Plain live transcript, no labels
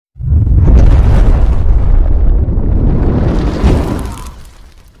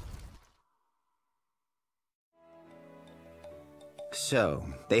So,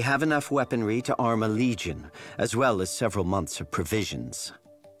 they have enough weaponry to arm a legion, as well as several months of provisions.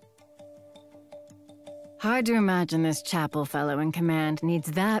 Hard to imagine this chapel fellow in command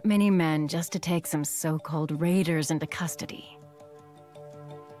needs that many men just to take some so-called raiders into custody.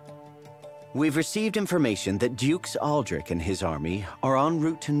 We've received information that Dukes Aldrich and his army are en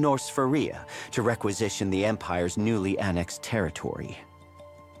route to Norsfaria to requisition the Empire's newly annexed territory.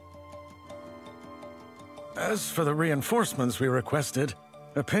 As for the reinforcements we requested,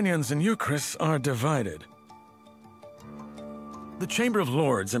 opinions in Euchris are divided. The Chamber of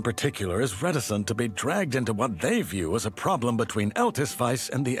Lords in particular is reticent to be dragged into what they view as a problem between Eltisweiss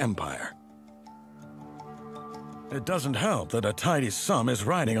and the Empire. It doesn't help that a tidy sum is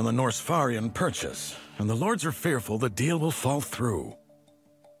riding on the Norsfarian purchase, and the Lords are fearful the deal will fall through.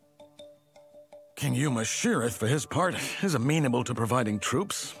 King Yuma Shirith, for his part, is amenable to providing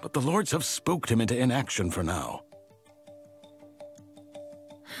troops, but the Lords have spooked him into inaction for now.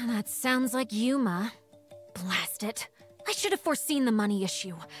 That sounds like Yuma. Blast it. I should have foreseen the money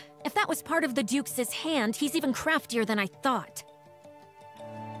issue. If that was part of the Duke's hand, he's even craftier than I thought.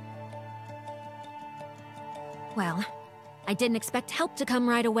 Well, I didn't expect help to come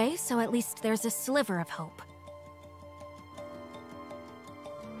right away, so at least there's a sliver of hope.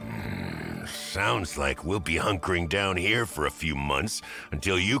 Sounds like we'll be hunkering down here for a few months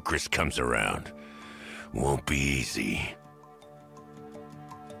until Euchris comes around. Won't be easy.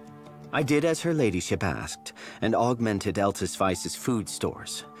 I did as her ladyship asked, and augmented Eltisweiss's food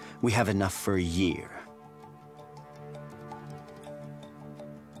stores. We have enough for a year.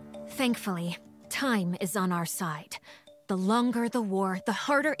 Thankfully, time is on our side. The longer the war, the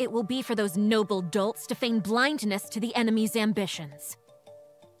harder it will be for those noble dolts to feign blindness to the enemy's ambitions.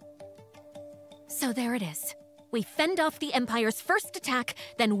 So there it is. We fend off the Empire's first attack,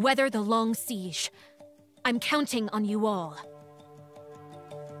 then weather the long siege. I'm counting on you all.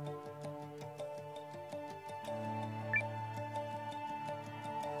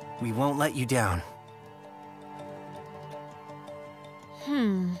 We won't let you down.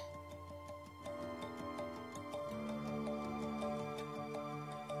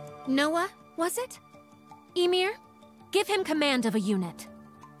 Noah, was it? Emir? Give him command of a unit.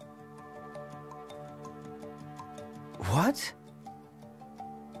 What?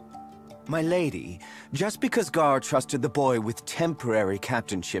 My lady, just because Gar trusted the boy with temporary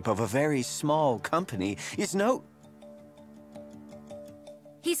captainship of a very small company is no...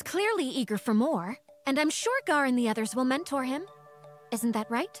 He's clearly eager for more, and I'm sure Gar and the others will mentor him. Isn't that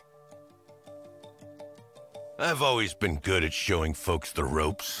right? I've always been good at showing folks the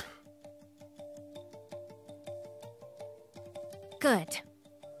ropes. Good.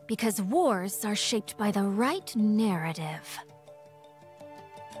 Because wars are shaped by the right narrative.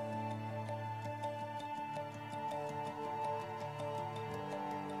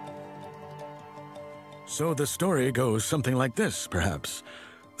 So the story goes something like this, perhaps.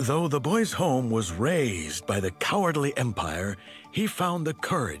 Though the boy's home was razed by the cowardly Empire, he found the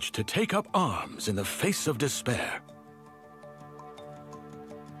courage to take up arms in the face of despair.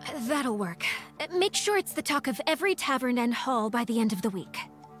 That'll work. Make sure it's the talk of every tavern and hall by the end of the week.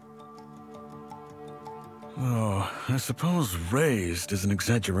 Oh, I suppose razed is an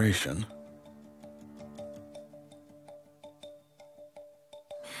exaggeration.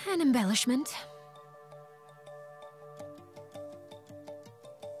 An embellishment.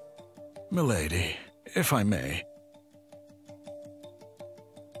 Milady, if I may.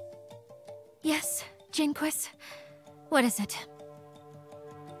 Yes, Jinquis. What is it?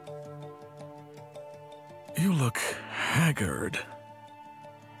 You look haggard.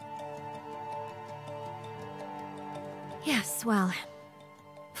 Yes, well,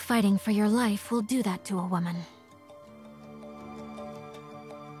 fighting for your life will do that to a woman.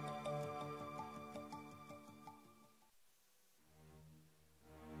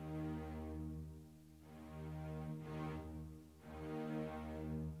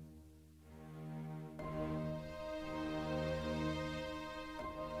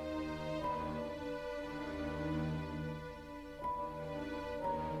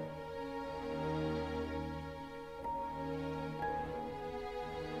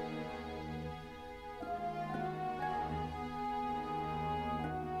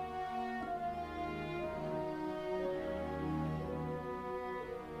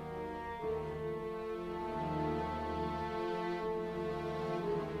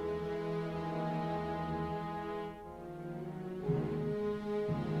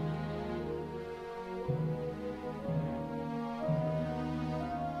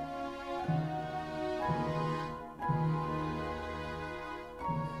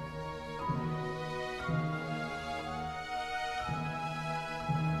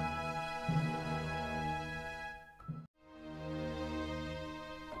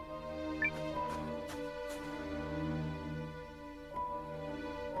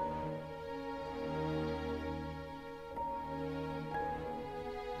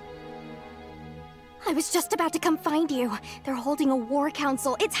 I was just about to come find you. They're holding a war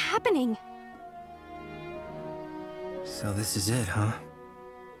council. It's happening. So this is it, huh?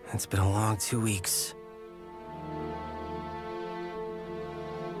 It's been a long 2 weeks.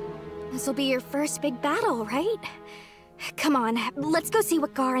 This'll be your first big battle, right? Come on, let's go see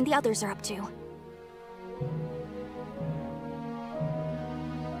what Gar and the others are up to.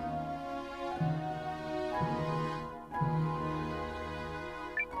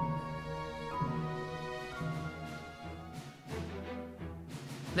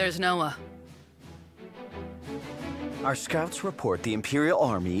 There's Noah. Our scouts report the Imperial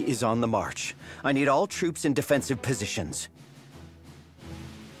Army is on the march. I need all troops in defensive positions.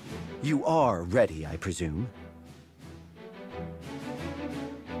 You are ready, I presume?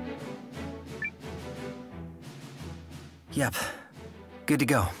 Yep. Good to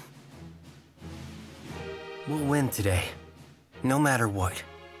go. We'll win today. No matter what.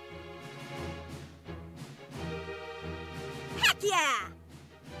 Heck yeah!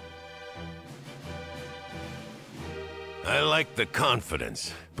 I like the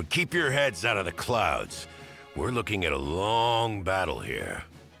confidence, but keep your heads out of the clouds. We're looking at a long battle here.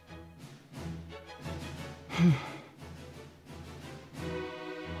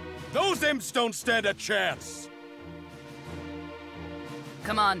 Those imps don't stand a chance!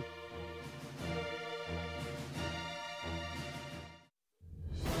 Come on.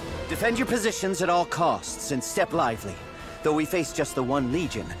 Defend your positions at all costs and step lively. Though we face just the one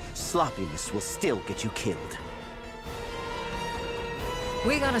legion, sloppiness will still get you killed.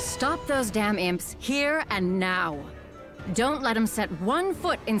 We gotta stop those damn imps here and now. Don't let them set 1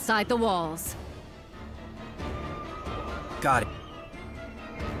 foot inside the walls. Got it.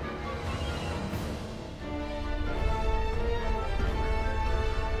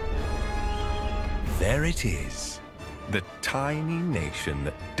 There it is. The tiny nation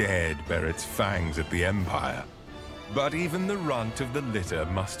that dared bare its fangs at the Empire. But even the runt of the litter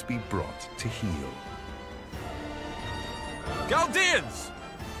must be brought to heel. Chaldeans!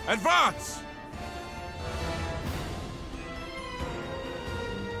 Advance!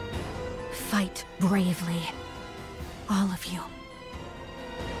 Fight bravely. All of you.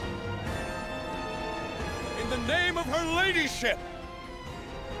 In the name of her ladyship!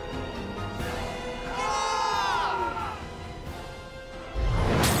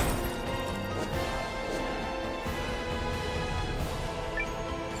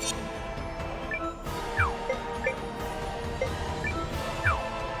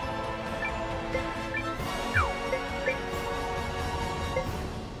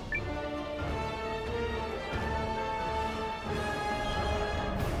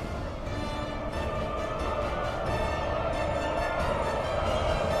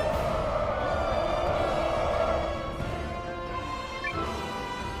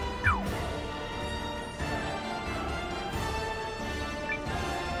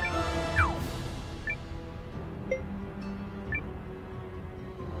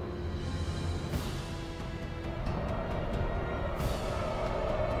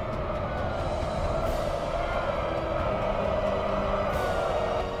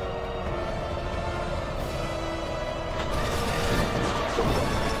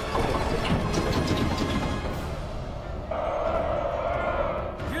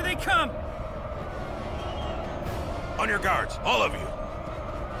 On your guards, all of you.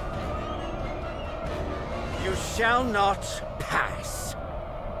 You shall not pass.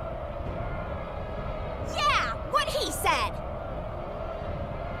 Yeah, what he said!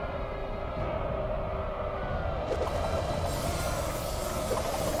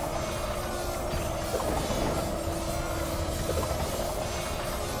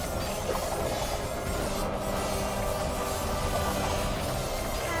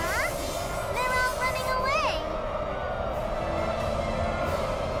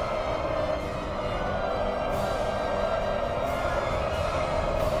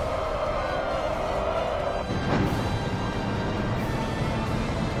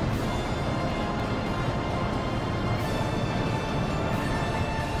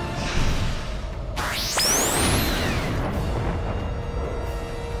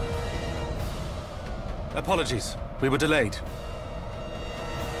 Apologies, we were delayed.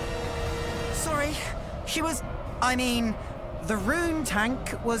 Sorry, the rune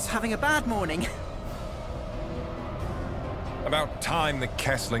tank was having a bad morning. About time the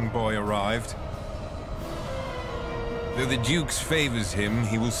Kessling boy arrived. Though the Duke's favors him,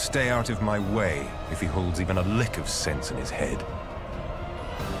 he will stay out of my way if he holds even a lick of sense in his head.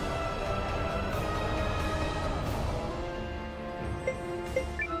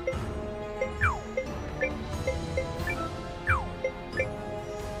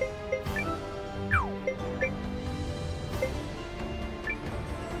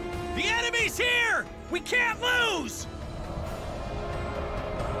 He's here! We can't lose!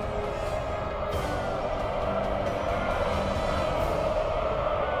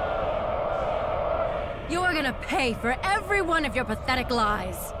 You're gonna pay for every one of your pathetic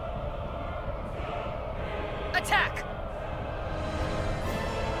lies. Attack!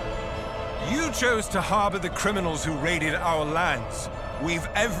 You chose to harbor the criminals who raided our lands. We've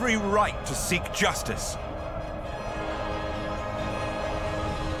every right to seek justice.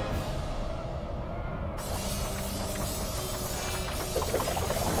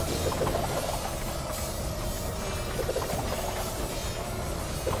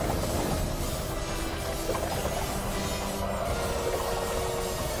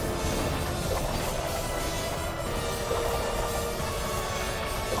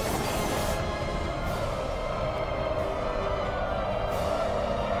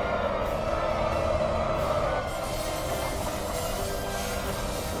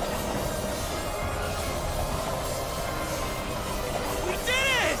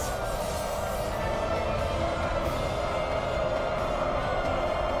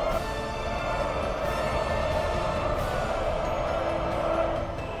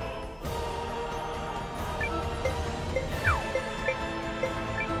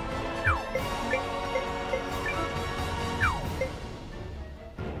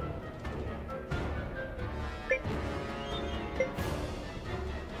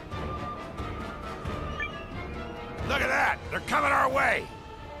 Look at that! They're coming our way!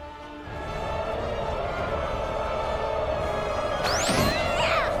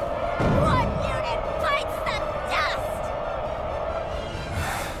 One unit bites the dust!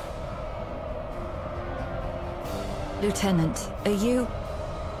 Lieutenant, are you...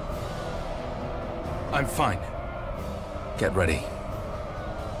 I'm fine. Get ready.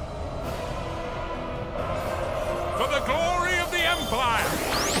 For the glory of the Empire!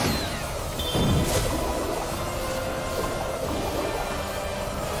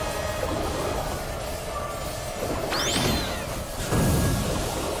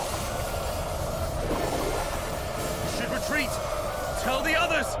 Retreat! Tell the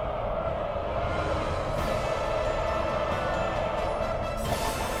others!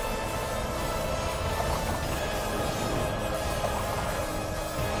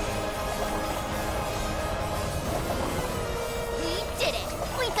 We did it!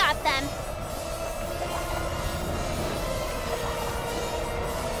 We got them!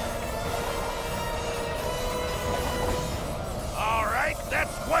 All right,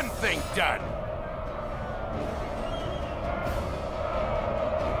 that's one thing done!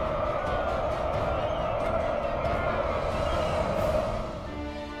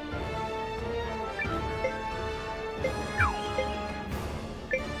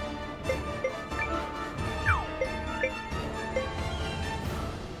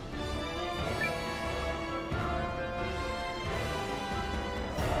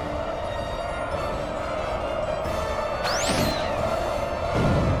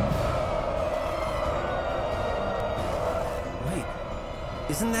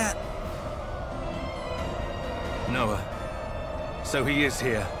 Isn't that... Noah. So he is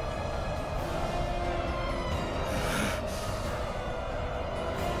here.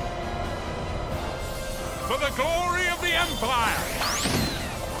 For the glory of the Empire!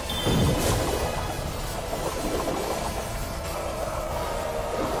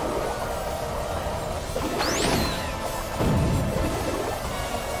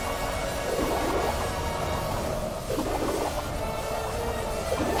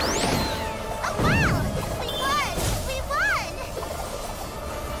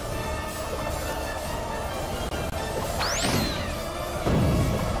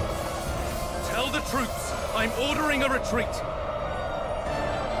 Troops, I'm ordering a retreat.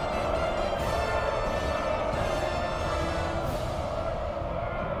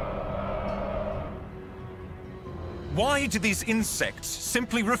 Why do these insects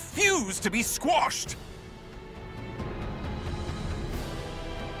simply refuse to be squashed?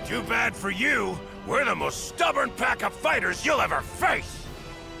 Too bad for you. We're the most stubborn pack of fighters you'll ever face.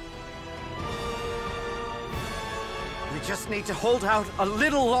 We just need to hold out a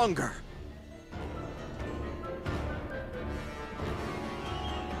little longer.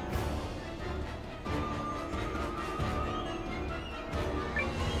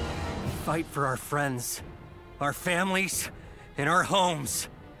 Fight for our friends, our families, and our homes.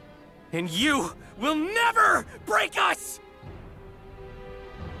 And you will never break us!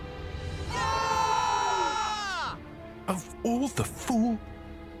 Of all the fool...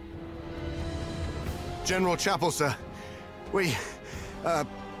 General Chapel, sir. We, I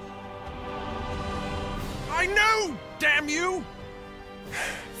know, damn you!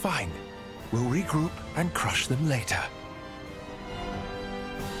 Fine. We'll regroup and crush them later.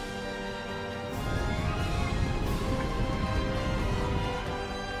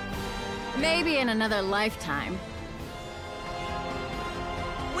 Maybe in another lifetime.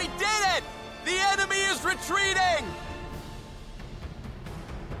 We did it! The enemy is retreating!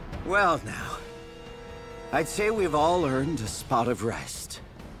 Well now, I'd say we've all earned a spot of rest.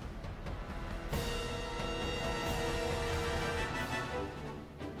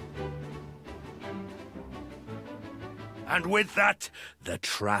 And with that, the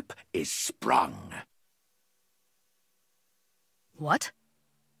trap is sprung. What?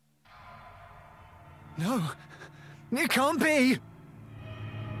 No, it can't be!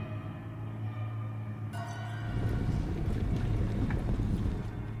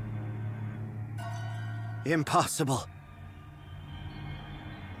 Impossible.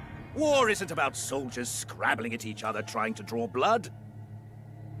 War isn't about soldiers scrabbling at each other trying to draw blood.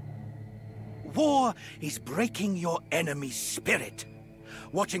 War is breaking your enemy's spirit,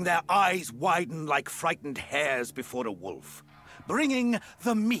 watching their eyes widen like frightened hares before a wolf, bringing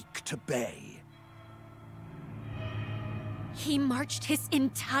the meek to bay. He marched his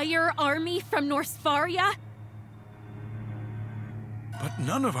entire army from Norsfaria? But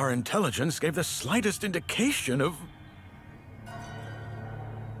none of our intelligence gave the slightest indication of...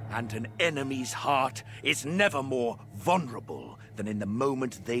 And an enemy's heart is never more vulnerable than in the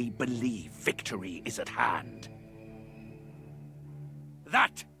moment they believe victory is at hand.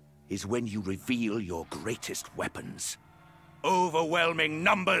 That is when you reveal your greatest weapons. Overwhelming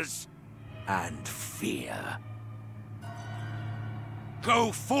numbers and fear.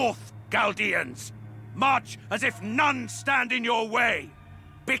 Go forth, Chaldeans! March as if none stand in your way!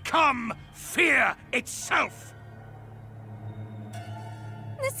 Become fear itself!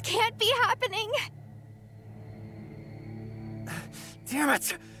 This can't be happening! Damn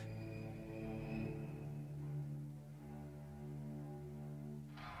it!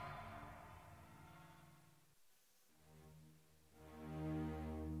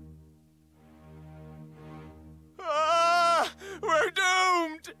 We're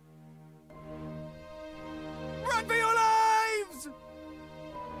doomed! Run for your lives!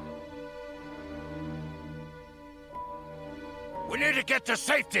 We need to get to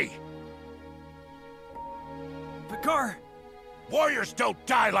safety! But Gar... Warriors don't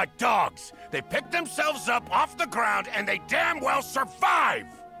die like dogs! They pick themselves up off the ground and they damn well survive!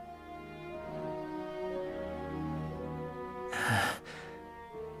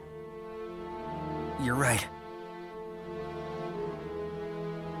 You're right.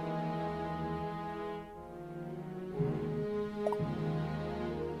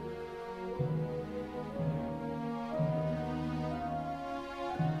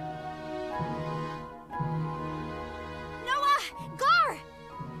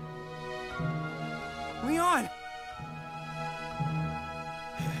 Leon!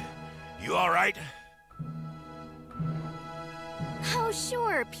 You alright? Oh,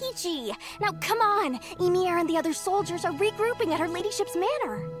 sure, Peachy. Now, come on. Ymir and the other soldiers are regrouping at her ladyship's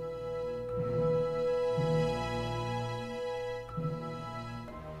manor.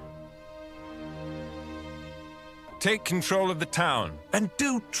 Take control of the town, and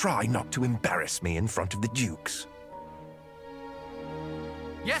do try not to embarrass me in front of the dukes.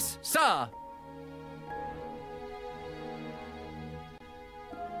 Yes, sir!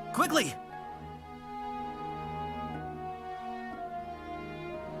 Quickly!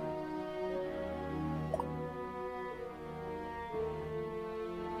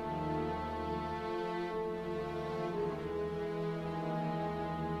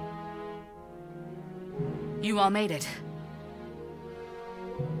 You all made it.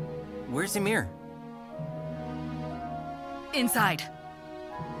 Where's Ymir? Inside.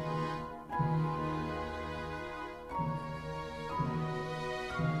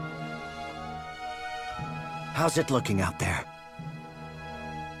 How's it looking out there?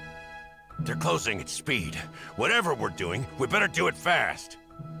 They're closing at speed. Whatever we're doing, we better do it fast.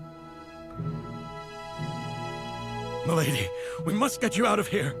 Milady, we must get you out of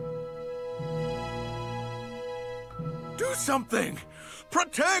here. Do something!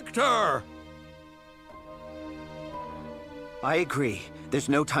 Protect her! I agree. There's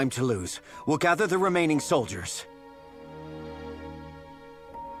no time to lose. We'll gather the remaining soldiers.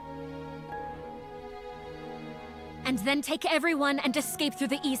 And then take everyone and escape through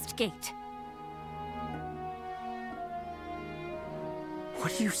the East Gate.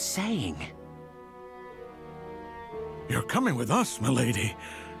 What are you saying? You're coming with us, milady.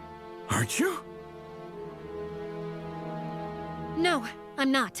 Aren't you? No,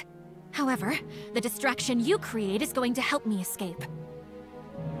 I'm not. However, the distraction you create is going to help me escape.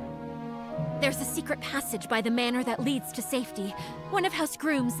 There's a secret passage by the manor that leads to safety. One of House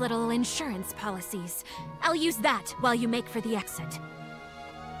Groom's little insurance policies. I'll use that while you make for the exit.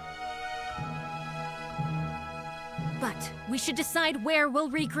 But we should decide where we'll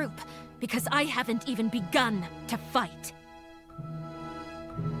regroup, because I haven't even begun to fight.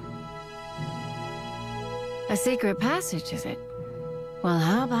 A secret passage, is it? Well,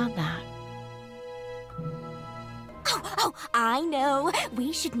 how about that? Oh, I know.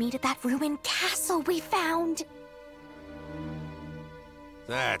 We should meet at that ruined castle we found.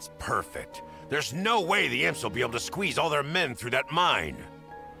 That's perfect. There's no way the imps will be able to squeeze all their men through that mine.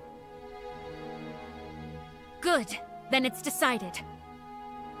 Good. Then it's decided.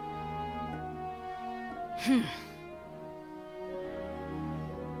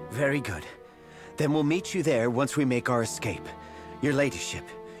 Very good. Then we'll meet you there once we make our escape. Your ladyship,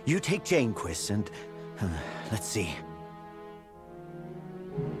 you take Janequist and... let's see.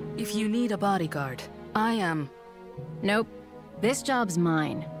 If you need a bodyguard, I am... Nope. This job's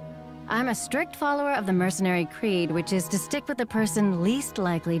mine. I'm a strict follower of the mercenary creed, which is to stick with the person least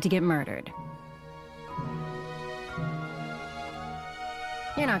likely to get murdered.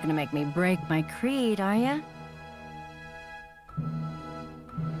 You're not gonna make me break my creed, are ya?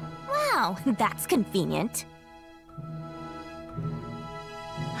 Wow, that's convenient.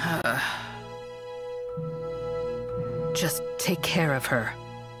 Just take care of her.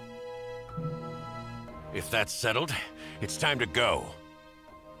 If that's settled, it's time to go.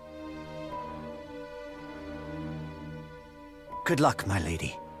 Good luck, my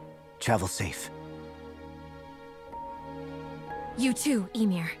lady. Travel safe. You too,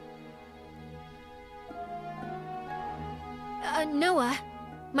 Ymir. Noah,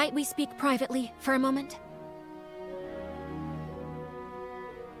 might we speak privately for a moment?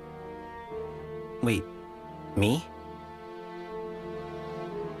 Wait, me?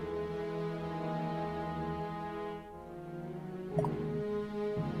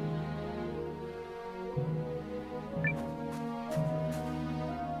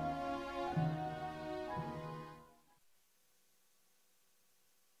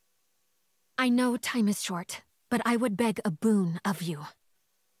 I know time is short, but I would beg a boon of you.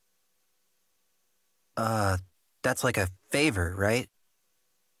 That's like a favor, right?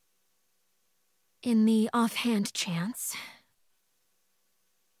 In the offhand chance...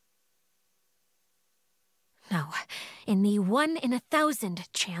 No, in the 1 in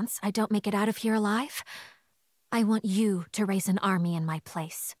 1,000 chance I don't make it out of here alive, I want you to raise an army in my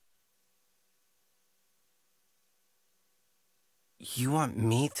place. You want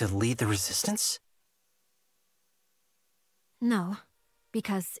me to lead the resistance? No,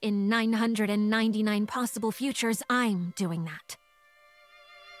 because in 999 possible futures, I'm doing that.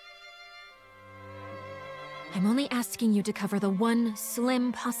 I'm only asking you to cover the one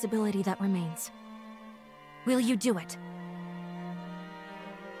slim possibility that remains. Will you do it?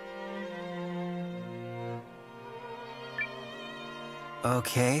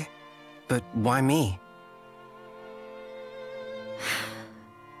 Okay, but why me?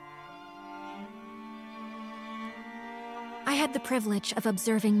 I had the privilege of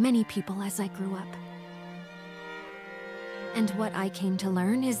observing many people as I grew up. And what I came to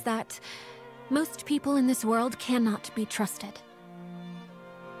learn is that most people in this world cannot be trusted.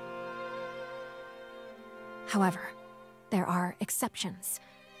 However, there are exceptions.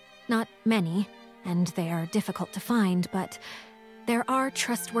 Not many, and they are difficult to find, but there are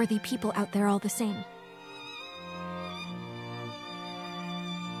trustworthy people out there all the same.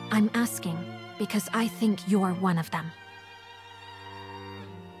 I'm asking because I think you're one of them.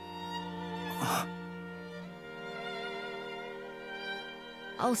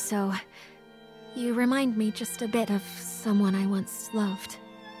 Also, you remind me just a bit of someone I once loved.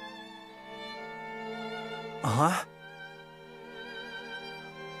 Uh-huh.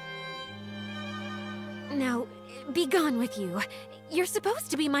 Now, be gone with you. You're supposed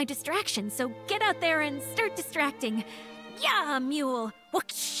to be my distraction, so get out there and start distracting. Yeah, mule!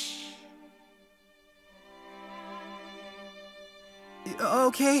 Whoosh!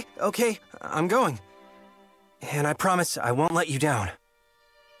 Okay, I'm going. And I promise I won't let you down.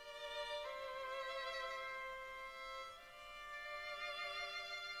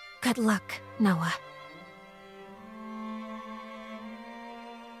 Good luck, Noah.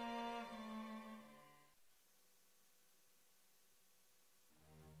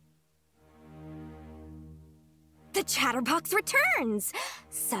 The Chatterbox returns!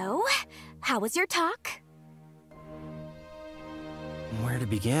 So, how was your talk? Where to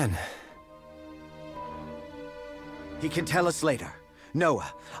begin? He can tell us later.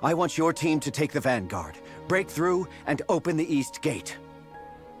 Noah, I want your team to take the vanguard, break through, and open the east gate.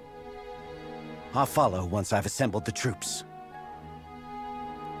 I'll follow once I've assembled the troops.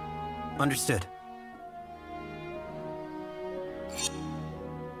 Understood.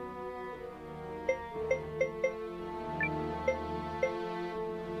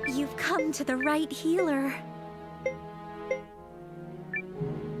 You've come to the right healer.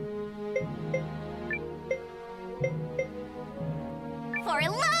 For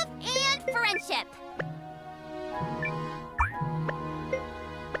love and friendship.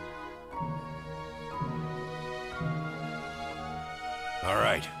 All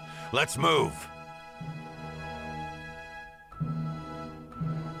right, let's move.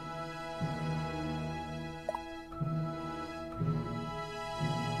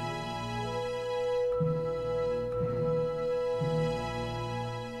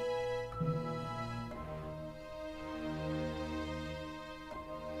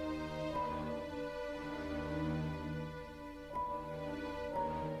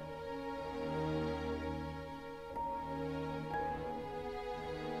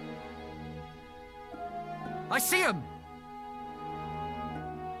 I see him!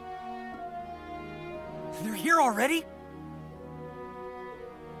 They're here already?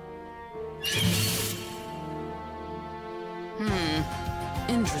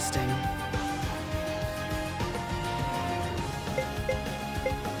 Interesting.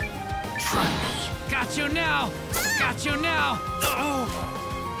 Got you now! Got you now! Oh!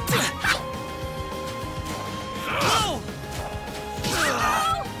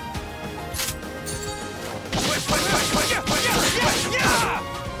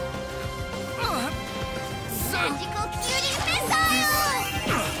 Magical cutie missile!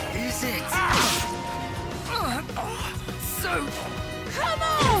 Is it? So... Come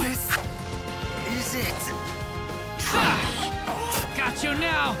on! This... Is it? Got you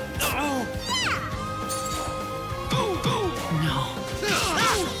now! No.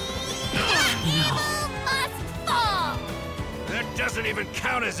 Must fall! That doesn't even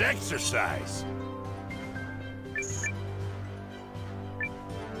count as exercise.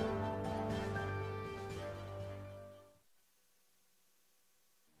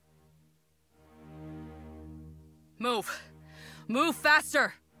 Move. Move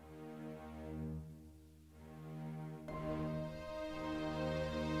faster!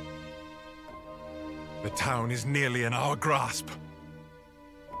 The town is nearly in our grasp.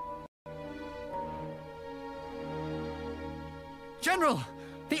 General!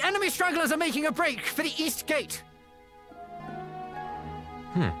 The enemy stragglers are making a break for the East Gate!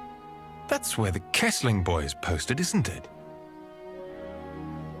 That's where the Kessling boys posted, isn't it?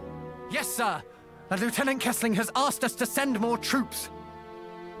 Yes, sir! Lieutenant Kessling has asked us to send more troops.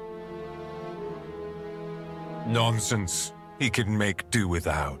 Nonsense. He can make do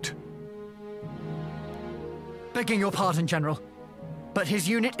without. Begging your pardon, General. But his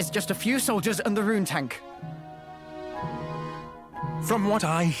unit is just a few soldiers and the rune tank. From what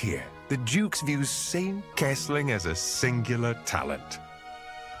I hear, the Dukes views Saint Kessling as a singular talent.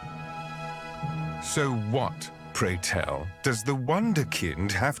 So what, pray tell, does the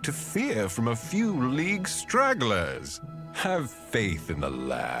Wonderkind have to fear from a few League stragglers? Have faith in the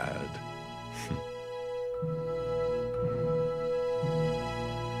lad.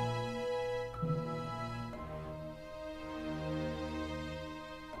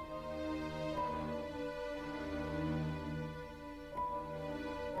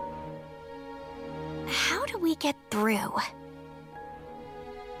 How do we get through?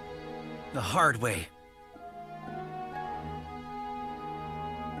 The hard way.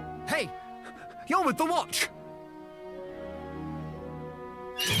 Hey! You're with the Watch!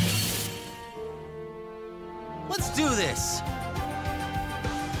 Let's do this!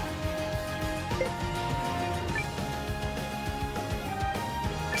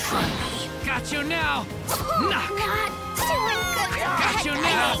 Got you now! Not doing good. Got you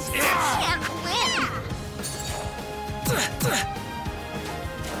now! Can't win.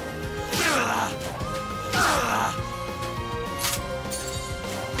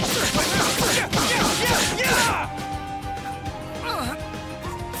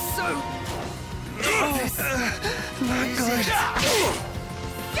 Not good.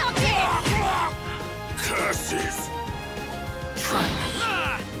 Stop it! Curses!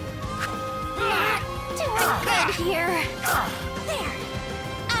 Not doing good here. There.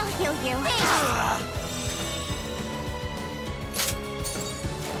 I'll heal you.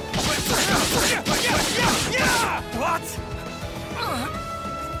 What?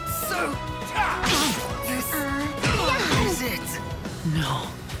 So... This is it. No.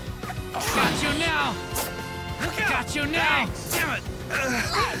 Got you now! Got you now! Damn it!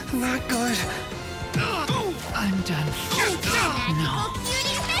 Not good. I'm done. No.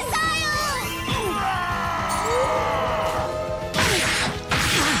 Cutie missile!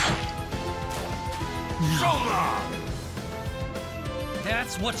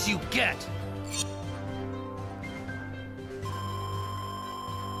 That's what you get!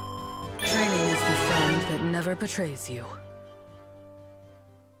 Training is the friend that never betrays you.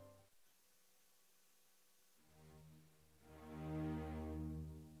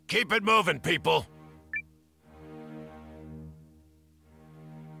 Keep it moving, people!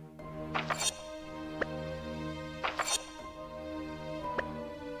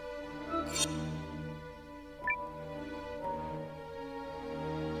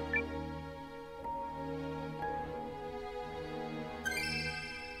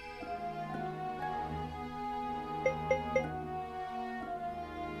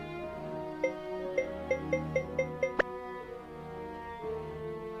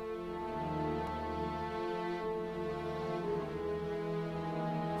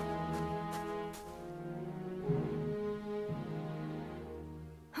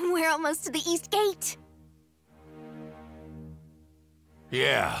 We're almost to the East Gate.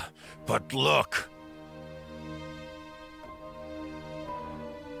 Yeah, but look.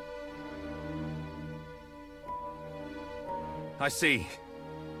 I see.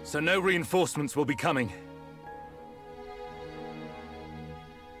 So no reinforcements will be coming.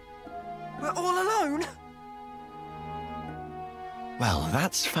 We're all alone? Well,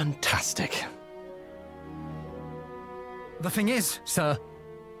 that's fantastic. The thing is, sir,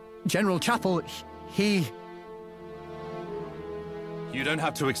 General Chapel, he... You don't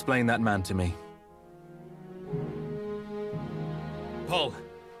have to explain that man to me. Paul,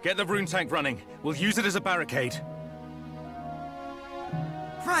 get the rune tank running. We'll use it as a barricade.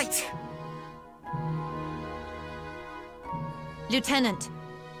 Right! Lieutenant.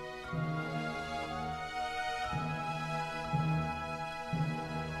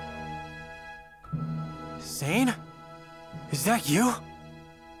 Zane? Is that you?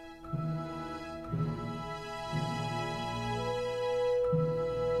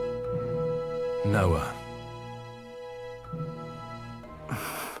 Noah.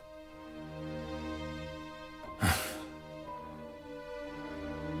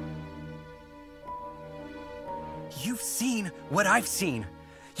 You've seen what I've seen.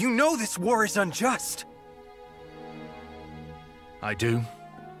 You know this war is unjust. I do.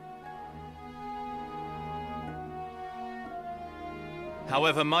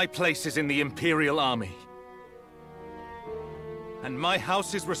 However, my place is in the Imperial Army. And my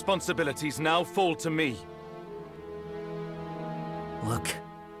house's responsibilities now fall to me. Look,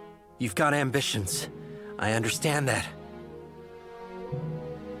 you've got ambitions. I understand that.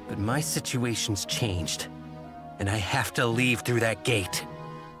 But my situation's changed, and I have to leave through that gate.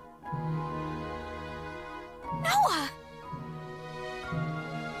 Noah!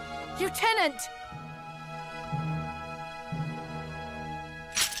 Lieutenant!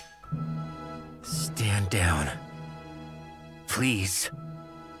 Stand down. Please.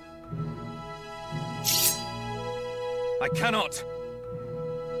 I cannot!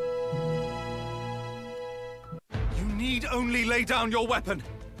 You need only lay down your weapon!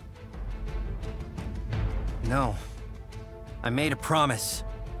 No. I made a promise.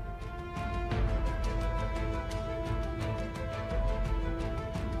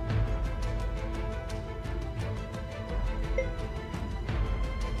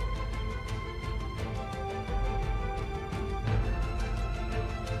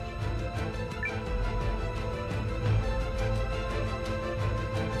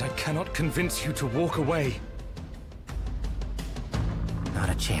 Cannot convince you to walk away. Not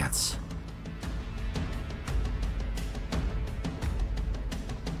a chance.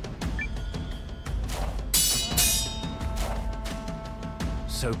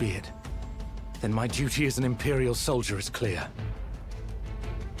 So be it. Then my duty as an Imperial soldier is clear.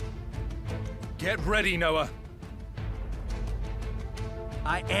 Get ready, Noah.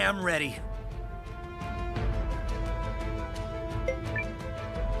 I am ready.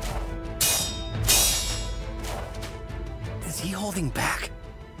 Is he holding back?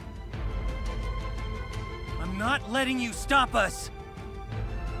 I'm not letting you stop us!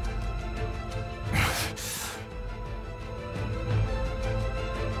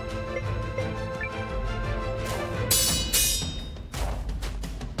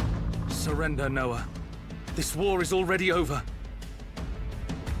 Surrender, Noah. This war is already over.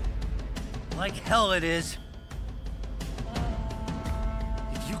 Like hell it is.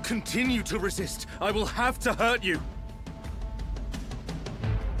 If you continue to resist, I will have to hurt you.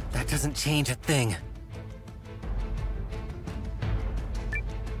 That doesn't change a thing.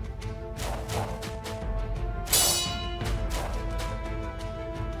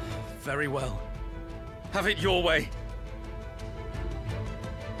 Very well. Have it your way.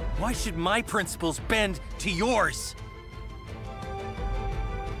 Why should my principles bend to yours?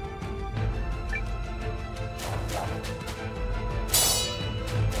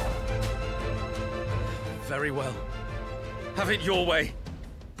 Very well. Have it your way.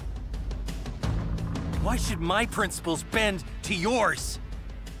 Why should my principles bend to yours?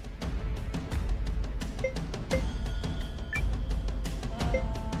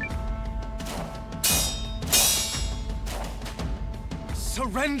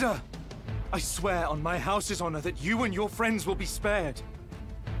 Surrender! I swear on my house's honor that you and your friends will be spared.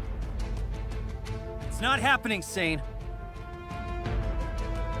 It's not happening, Sane.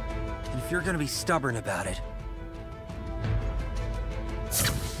 And if you're gonna be stubborn about it...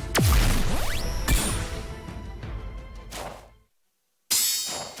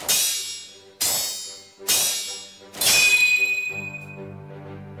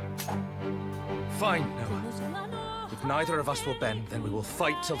 Fine, Noah. If neither of us will bend, then we will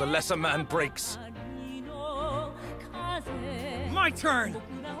fight till the lesser man breaks. My turn!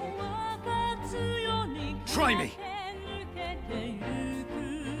 Try me!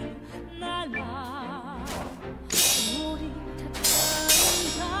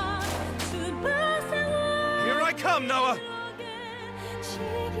 Here I come, Noah!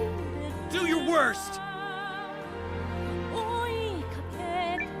 Do your worst!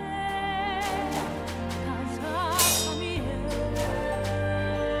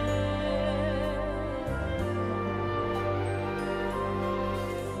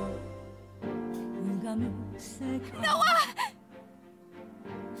 Noah!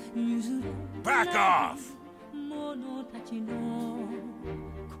 Back off!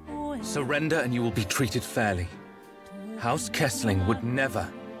 Surrender and you will be treated fairly. House Kessling would never.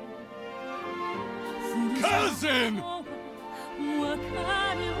 Cousin!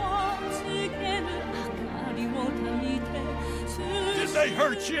 Did they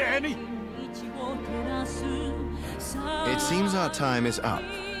hurt you any? It seems our time is up.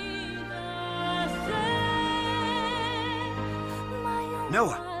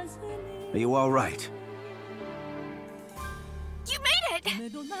 Noah, are you all right? You made it!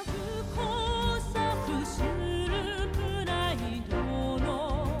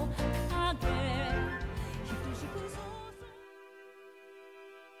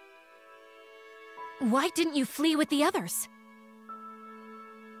 Why didn't you flee with the others?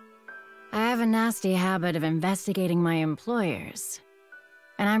 I have a nasty habit of investigating my employers.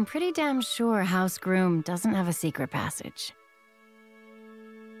 And I'm pretty damn sure House Groom doesn't have a secret passage.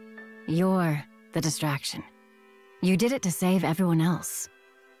 You're the distraction. You did it to save everyone else.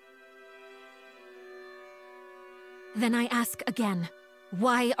 Then I ask again,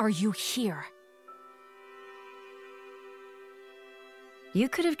 why are you here? You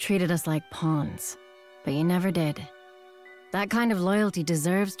could have treated us like pawns, but you never did. That kind of loyalty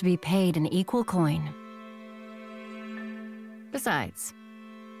deserves to be paid in equal coin. Besides,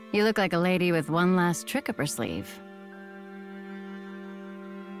 you look like a lady with one last trick up her sleeve.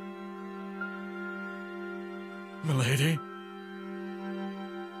 Milady?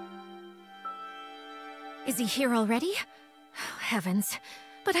 Is he here already? Oh, heavens.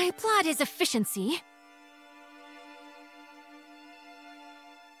 But I applaud his efficiency.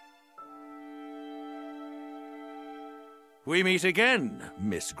 We meet again,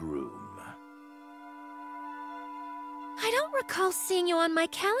 Miss Groom. I don't recall seeing you on my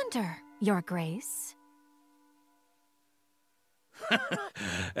calendar, Your Grace.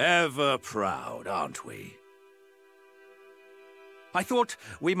 Ever proud, aren't we? I thought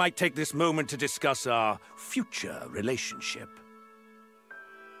we might take this moment to discuss our future relationship.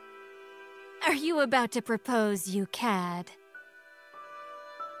 Are you about to propose, you cad?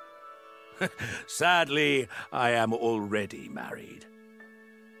 Sadly, I am already married.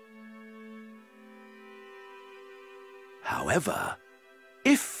 However,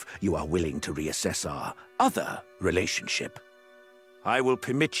 if you are willing to reassess our other relationship, I will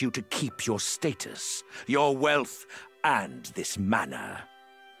permit you to keep your status, your wealth, and this manor.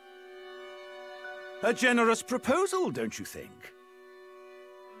 A generous proposal, don't you think?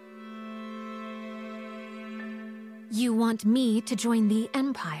 You want me to join the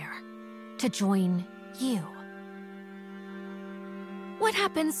Empire? To join you? What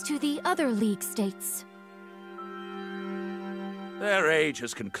happens to the other League states? Their age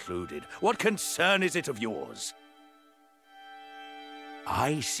has concluded. What concern is it of yours?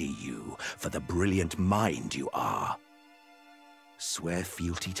 I see you for the brilliant mind you are. Swear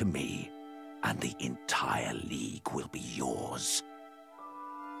fealty to me, and the entire League will be yours.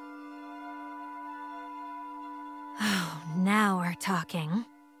 Oh, now we're talking.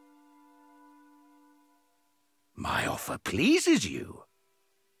 My offer pleases you.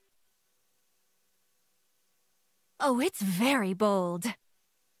 Oh, it's very bold.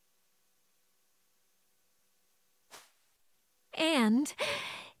 And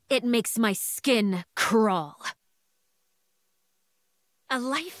It makes my skin crawl. A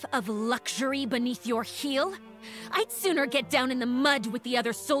life of luxury beneath your heel? I'd sooner get down in the mud with the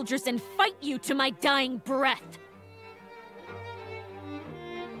other soldiers and fight you to my dying breath.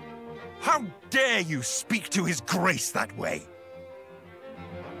 How dare you speak to His Grace that way?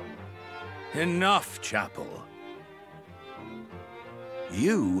 Enough, Chapel.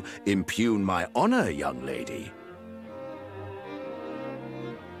 You impugn my honor, young lady.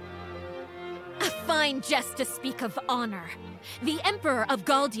 A fine jest to speak of honor. The Emperor of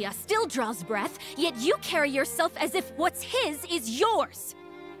Galdia still draws breath, yet you carry yourself as if what's his is yours.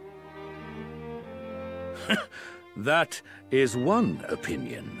 That is one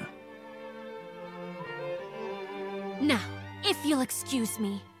opinion. Now, if you'll excuse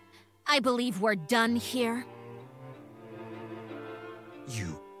me, I believe we're done here.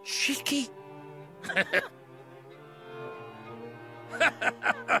 You cheeky?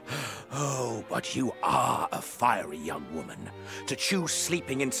 Oh, but you are a fiery young woman, to choose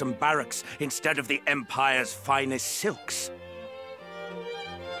sleeping in some barracks instead of the Empire's finest silks.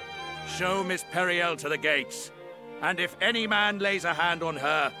 Show Miss Periel to the gates, and if any man lays a hand on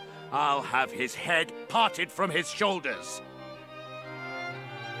her, I'll have his head parted from his shoulders.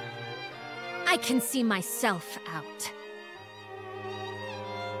 I can see myself out.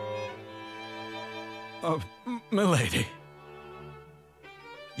 Milady.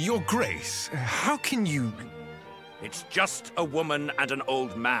 Your Grace, how can you... It's just a woman and an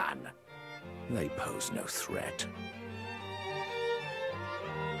old man. They pose no threat.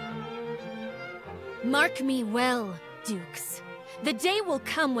 Mark me well, Dukes. The day will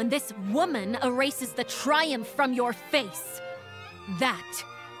come when this woman erases the triumph from your face. That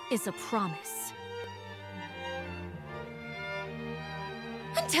is a promise.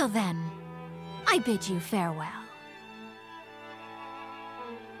 Until then, I bid you farewell.